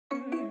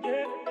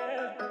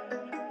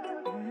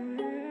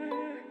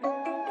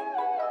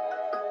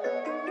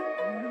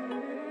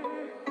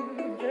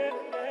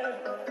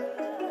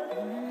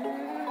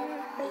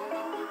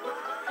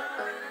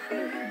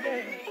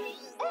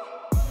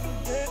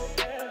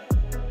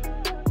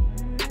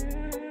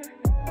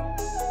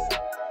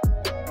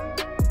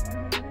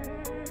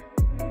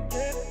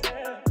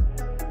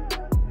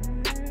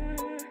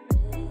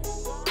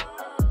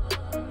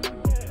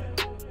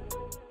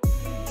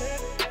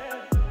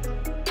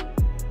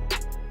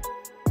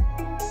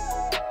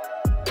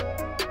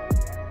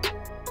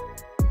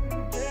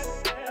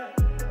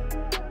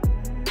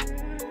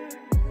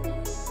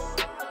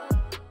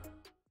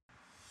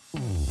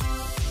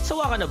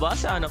ka na ba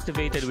sa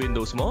unactivated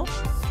Windows mo?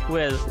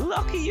 Well,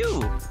 lucky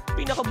you!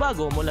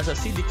 Pinakabago mula sa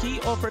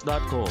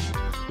cdkeyoffer.com.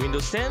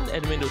 Windows 10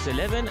 and Windows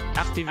 11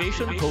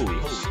 activation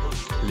codes.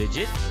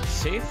 Legit,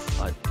 safe,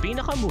 at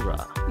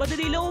pinakamura.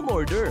 Madali lang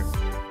umorder.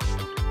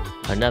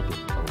 Hanapin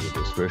ang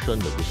Windows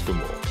version na gusto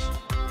mo.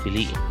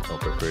 Piliin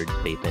ang preferred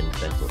payment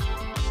method.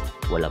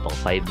 Wala pang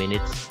 5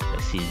 minutes,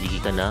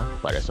 nag-CDK ka na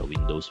para sa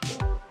Windows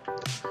mo.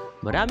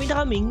 Marami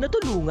na kaming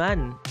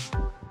natulungan.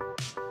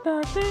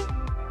 Dati,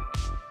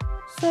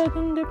 sad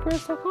and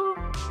depressed ako.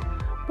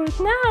 But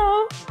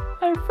now,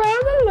 I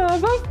found the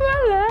love of my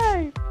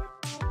life.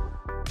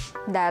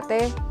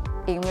 Dati,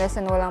 aimless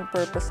and walang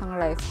purpose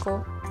ang life ko.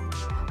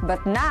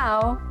 But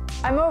now,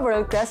 I'm a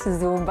world-class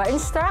Zumba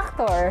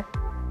instructor.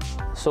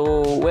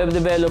 So, web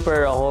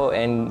developer ako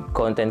and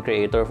content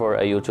creator for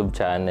a YouTube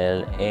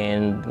channel.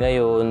 And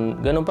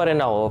ngayon, ganun pa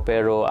rin ako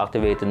pero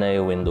activated na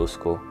yung Windows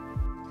ko.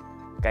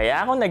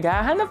 Kaya kung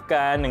naghahanap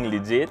ka ng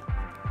legit,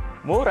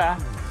 mura,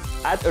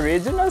 at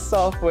original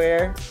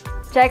software,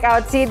 Check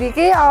out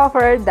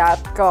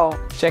cdkeyoffer.com.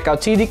 Check out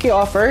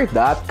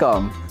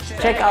cdkeyoffer.com.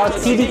 Check out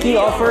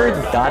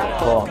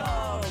cdkeyoffer.com.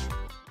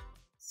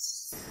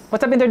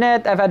 What's up,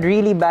 Internet? I've had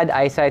really bad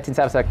eyesight since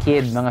I was a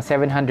kid, mga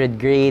 700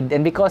 grade.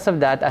 And because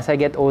of that, as I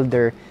get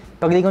older,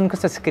 paglingon ko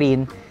sa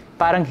screen,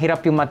 parang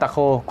hirap yung mata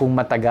ko kung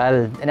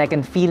matagal. And I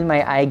can feel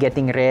my eye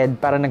getting red,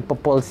 parang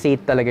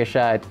nagpo-pulsate talaga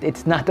siya.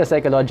 It's not a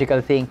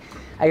psychological thing.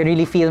 I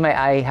really feel my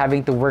eye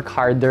having to work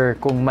harder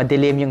kung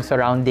madilim yung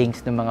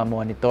surroundings ng mga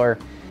monitor.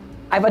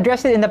 I've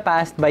addressed it in the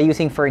past by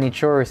using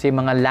furniture, so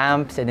yung mga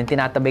lamps, and then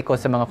tinatabi ko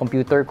sa mga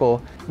computer ko.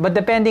 But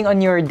depending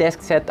on your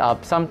desk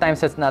setup,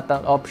 sometimes that's not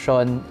an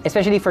option.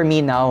 Especially for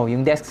me now,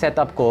 yung desk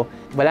setup ko,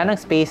 wala nang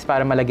space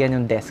para malagyan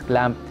yung desk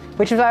lamp.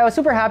 Which is why I was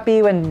super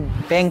happy when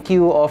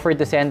BenQ offered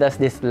to send us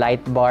this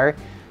light bar.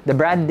 The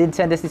brand did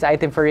send us this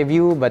item for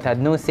review but had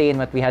no say in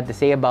what we had to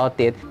say about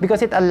it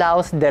because it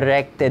allows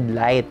directed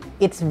light.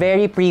 It's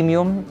very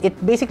premium. It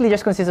basically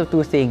just consists of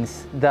two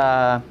things.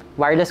 The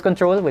wireless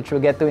control, which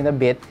we'll get to in a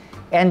bit,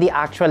 and the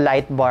actual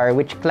light bar,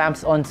 which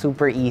clamps on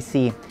super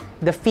easy.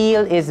 The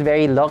feel is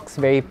very luxe,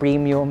 very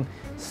premium,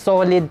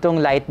 solid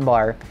tong light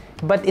bar,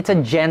 but it's a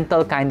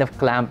gentle kind of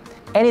clamp.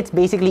 And it's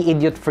basically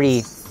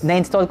idiot-free.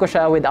 Na-install ko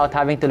siya without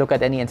having to look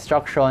at any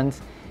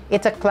instructions.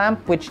 It's a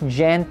clamp which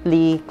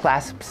gently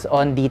clasps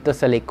on dito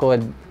sa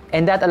likod.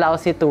 And that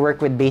allows it to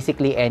work with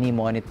basically any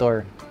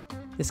monitor.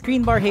 The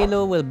ScreenBar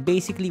Halo will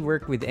basically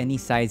work with any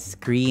size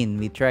screen.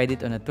 We tried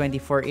it on a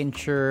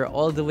 24-incher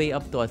all the way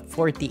up to a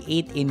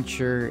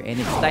 48-incher, and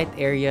its light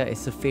area is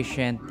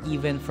sufficient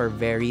even for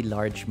very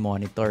large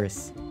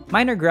monitors.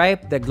 Minor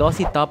gripe, the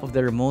glossy top of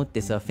the remote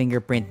is a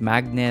fingerprint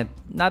magnet,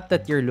 not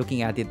that you're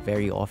looking at it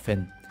very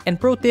often. And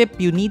pro tip,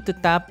 you need to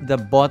tap the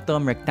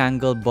bottom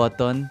rectangle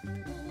button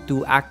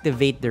to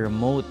activate the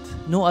remote.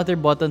 No other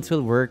buttons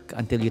will work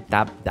until you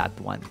tap that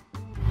one.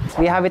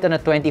 We have it on a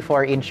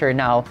 24-incher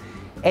now,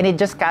 and it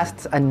just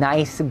casts a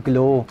nice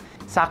glow.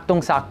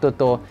 Saktong-sakto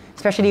to,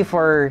 especially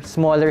for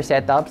smaller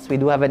setups. We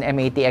do have an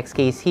M80X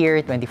case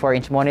here,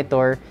 24-inch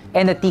monitor,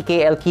 and a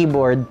TKL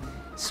keyboard.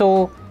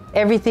 So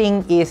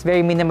everything is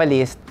very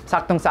minimalist.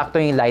 Saktong-sakto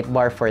yung light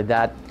bar for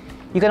that.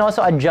 You can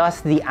also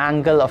adjust the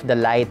angle of the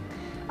light.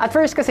 At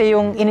first kasi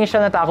yung initial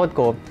na takot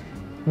ko,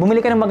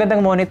 bumili ka ng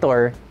magandang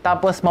monitor,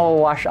 tapos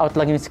mawawash out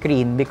lang yung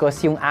screen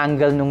because yung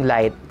angle ng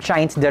light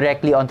shines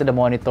directly onto the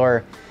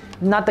monitor.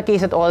 Not the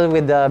case at all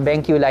with the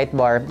BenQ light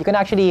bar. You can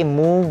actually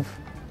move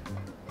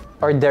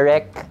or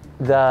direct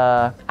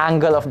the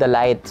angle of the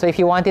light. So if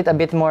you want it a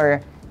bit more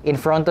in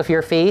front of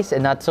your face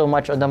and not so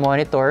much on the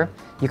monitor,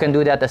 you can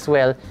do that as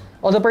well.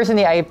 Although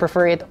personally, I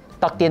prefer it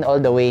tucked in all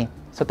the way.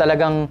 So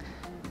talagang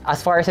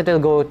as far as it will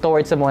go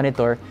towards the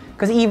monitor.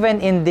 Because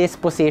even in this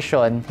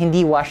position,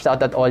 hindi washed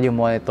out at all yung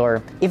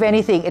monitor. If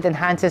anything, it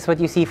enhances what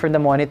you see from the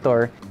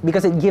monitor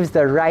because it gives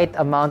the right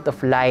amount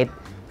of light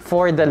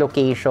for the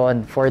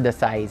location, for the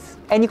size.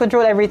 And you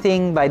control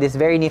everything by this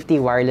very nifty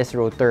wireless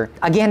rotor.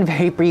 Again,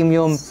 very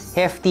premium,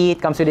 hefty,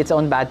 it comes with its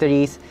own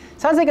batteries.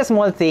 Sounds like a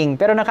small thing,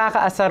 pero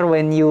nakakaasar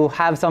when you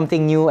have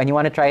something new and you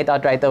want to try it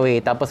out right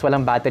away, tapos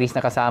walang batteries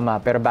na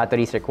kasama, pero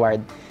batteries required.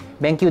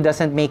 BenQ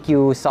doesn't make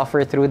you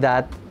suffer through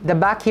that. The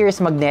back here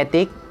is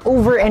magnetic,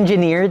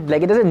 over-engineered.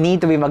 Like, it doesn't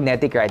need to be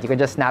magnetic, right? You can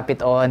just snap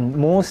it on.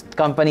 Most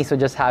companies will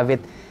just have it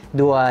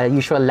do a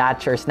usual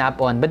latch or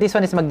snap-on. But this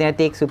one is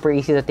magnetic, super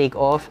easy to take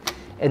off,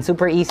 and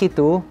super easy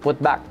to put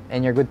back,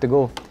 and you're good to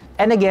go.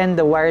 And again,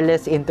 the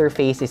wireless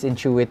interface is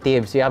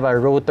intuitive. So you have a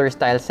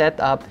rotor-style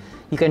setup.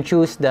 You can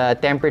choose the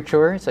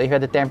temperature. So if you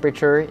have the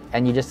temperature,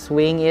 and you just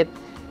swing it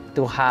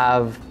to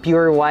have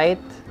pure white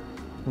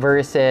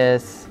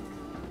versus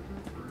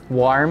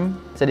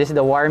warm. So this is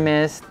the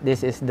warmest,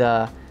 this is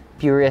the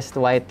purest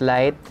white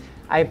light.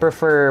 I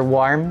prefer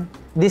warm.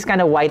 This kind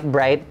of white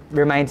bright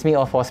reminds me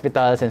of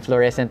hospitals and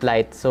fluorescent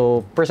light.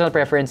 So personal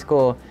preference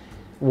ko,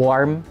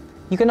 warm.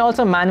 You can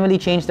also manually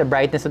change the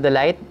brightness of the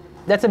light.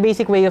 That's a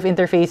basic way of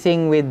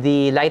interfacing with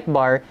the light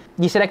bar.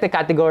 You select the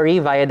category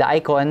via the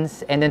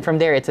icons, and then from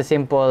there it's a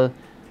simple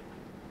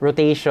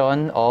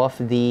rotation of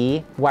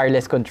the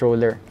wireless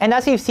controller. And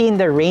as you've seen,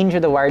 the range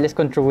of the wireless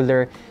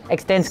controller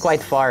extends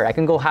quite far. I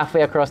can go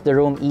halfway across the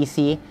room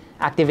easy,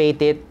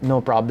 activate it,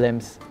 no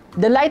problems.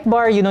 The light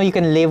bar, you know, you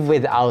can live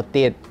without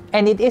it.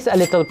 And it is a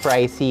little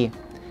pricey.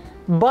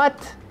 But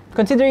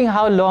considering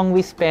how long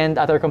we spend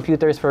at our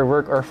computers for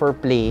work or for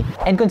play,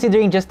 and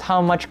considering just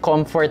how much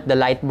comfort the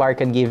light bar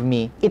can give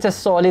me, it's a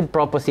solid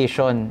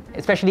proposition,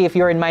 especially if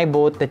you're in my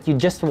boat that you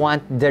just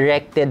want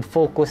directed,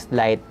 focused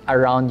light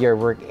around your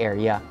work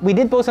area. We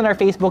did post on our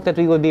Facebook that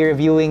we will be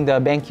reviewing the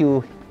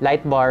BenQ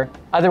light bar,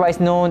 otherwise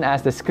known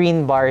as the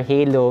ScreenBar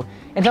Halo.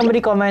 And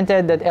somebody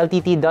commented that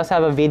LTT does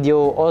have a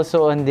video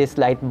also on this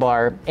light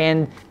bar.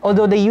 And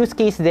although the use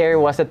case there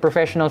was that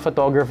professional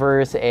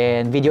photographers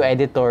and video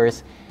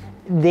editors,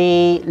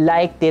 they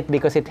liked it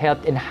because it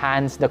helped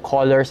enhance the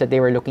colors that they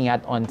were looking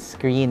at on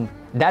screen.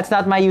 That's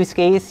not my use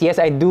case. Yes,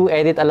 I do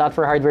edit a lot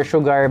for Hardware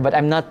Sugar, but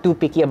I'm not too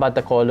picky about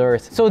the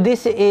colors. So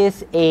this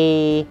is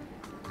a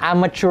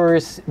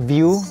amateur's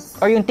view,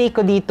 or yung take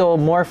ko dito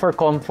more for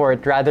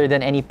comfort rather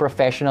than any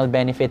professional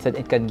benefits that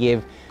it can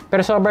give.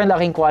 Pero sobrang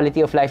laking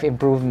quality of life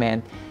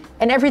improvement.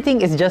 And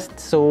everything is just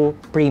so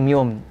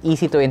premium.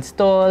 Easy to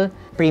install,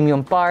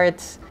 premium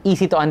parts,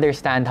 easy to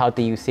understand how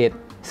to use it.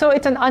 So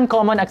it's an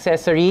uncommon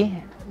accessory.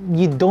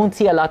 You don't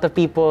see a lot of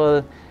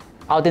people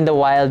out in the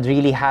wild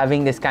really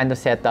having this kind of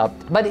setup.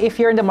 But if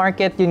you're in the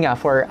market, yun nga,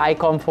 for eye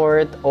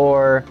comfort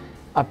or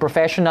a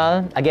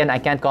professional, again, I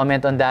can't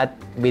comment on that.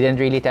 We didn't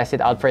really test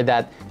it out for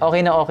that.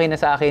 Okay na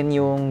sa akin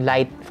yung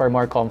light for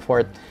more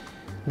comfort.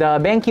 The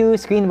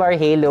BenQ ScreenBar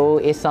Halo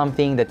is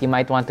something that you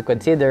might want to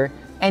consider.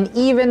 And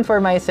even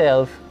for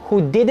myself,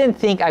 who didn't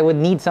think I would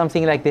need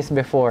something like this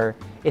before,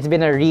 it's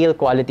been a real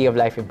quality of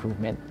life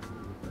improvement.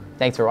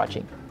 Thanks for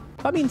watching.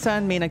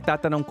 Paminsan may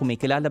nagtatanong kung may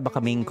kilala ba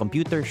kaming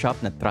computer shop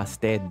na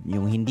trusted,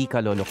 yung hindi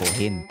ka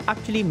lolokohin.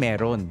 Actually,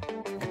 meron.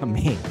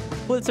 Kami.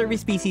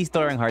 Full-service PC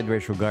store ang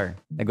Hardware Sugar.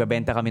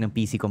 Nagbabenta kami ng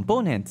PC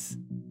components.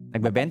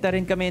 Nagbabenta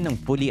rin kami ng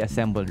fully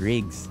assembled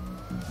rigs.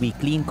 We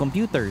clean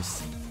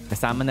computers.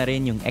 Kasama na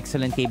rin yung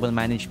excellent cable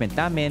management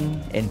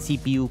namin and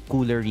CPU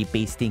cooler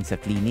repasting sa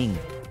cleaning.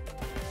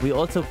 We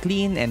also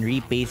clean and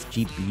repaste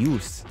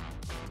GPUs.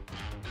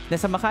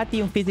 Nasa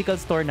Makati yung physical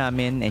store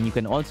namin and you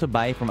can also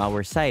buy from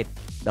our site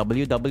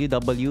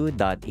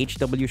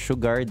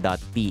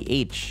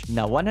www.hwsugar.ph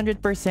na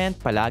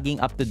 100% palaging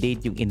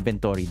up-to-date yung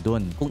inventory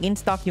dun. Kung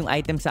in-stock yung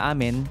item sa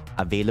amin,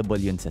 available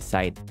yun sa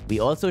site. We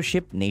also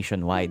ship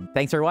nationwide.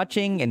 Thanks for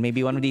watching and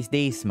maybe one of these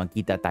days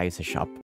magkita tayo sa shop.